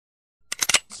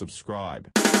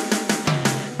Subscribe.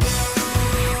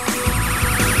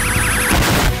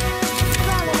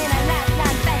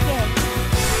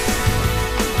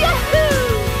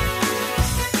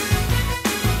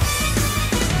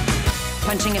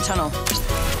 Punching a tunnel.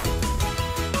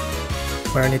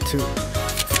 Where I need to.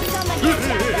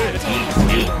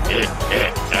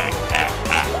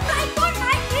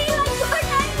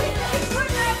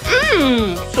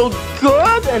 So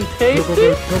good and tasty.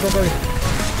 Go.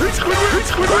 What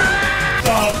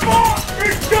the fuck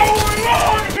is going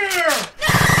on here?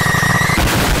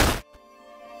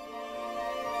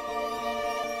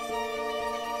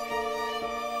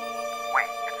 Wait,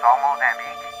 it's all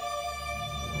Mozambique?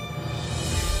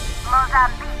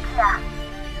 Mozambique, yeah.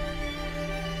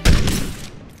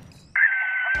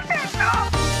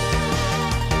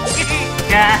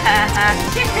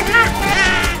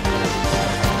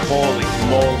 Holy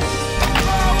moly.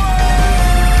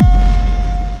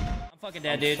 I'm fucking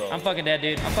dead, dude. I'm fucking dead,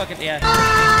 dude. I'm fucking, yeah.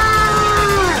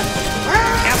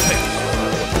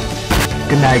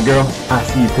 Good night, girl. I'll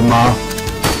see you tomorrow.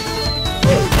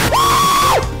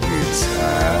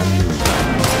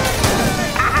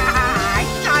 I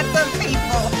shot some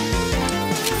people.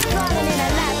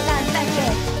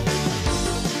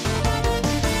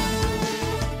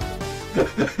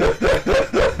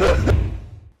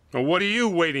 Well, what are you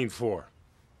waiting for?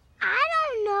 I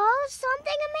don't know.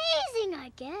 Something amazing,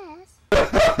 I guess.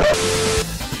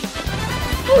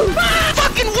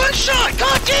 Fucking one shot!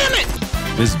 God damn it!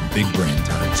 This is big brain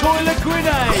time. Toilet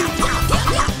grenade!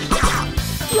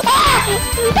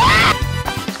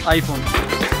 iPhone.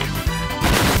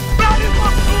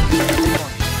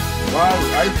 Wow,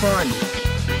 iPhone.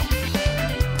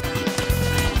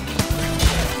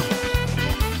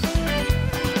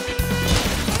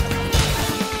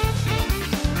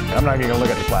 I'm not even gonna look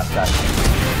at this last guy.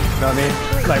 You know what I mean?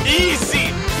 Like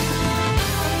Easy!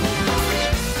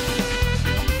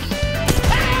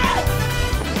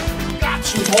 Got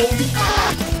you, homie!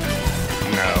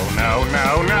 No.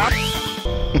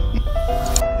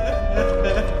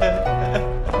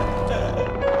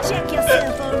 Check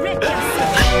yourself or wreck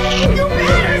yourself.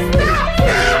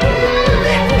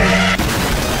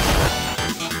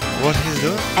 What he's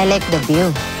doing? I like the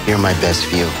view. You're my best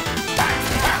view.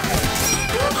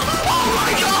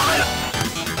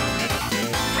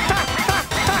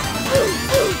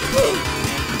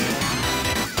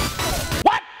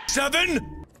 What?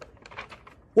 7?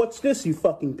 What's this, you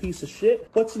fucking piece of shit?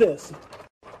 What's this?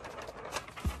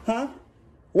 Huh?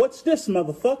 What's this,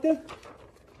 motherfucker?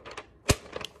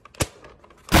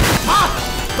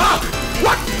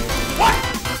 What?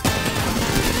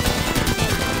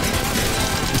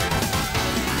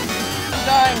 I'm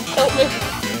dying. Help me.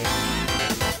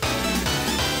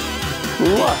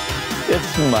 Look,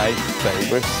 it's my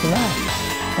favorite snack.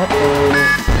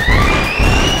 Uh-oh.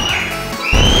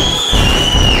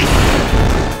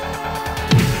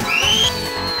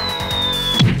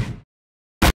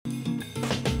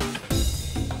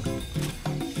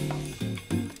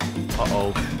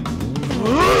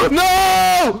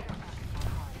 No!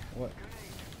 What?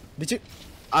 Did you?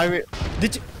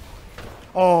 Did you?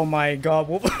 Oh my god.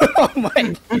 Oh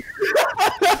my.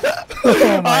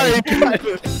 Oh my god.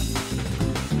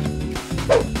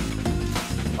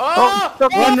 Oh!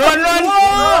 Run!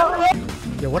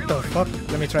 Yo, what the fuck?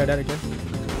 Let me try that again.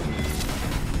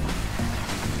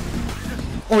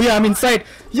 Oh yeah, I'm inside.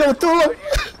 Yo, Tula!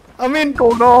 I'm in.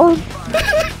 Hold on.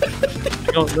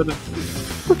 What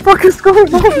the fuck is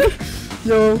going on?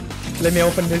 Yo, let me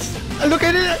open this. Look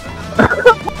at it!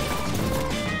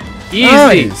 Easy!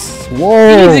 Nice.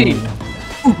 Whoa! Easy!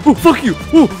 Ooh, fuck you!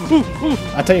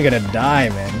 I thought you're gonna die,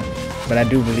 man. But I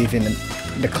do believe in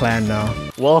the clan now.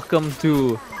 Welcome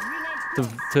to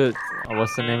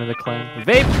what's the name of the clan?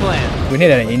 Vape Clan! We need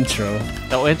an intro.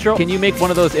 No intro? Can you make one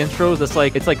of those intros that's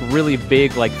like, it's like really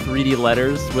big, like 3D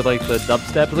letters with like the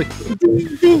dubstep? It's like...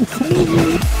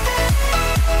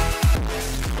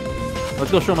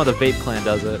 Let's go show them how the Vape Clan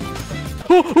does it.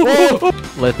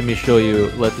 Let me show you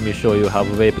how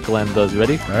Vape Clan does.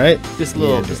 Ready? All right. Just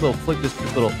little flick, just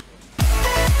little.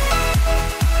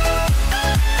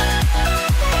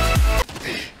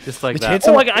 Just like that.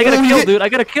 Oh, I got a kill, dude! I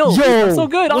got a kill! Yo, I'm so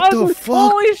good! what the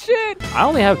fuck? Holy shit! I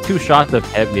only have 2 shots of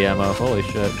heavy ammo. Holy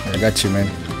shit! I got you, man.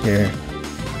 Here.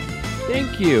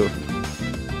 Thank you.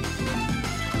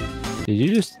 Did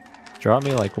you just drop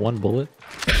me like 1 bullet?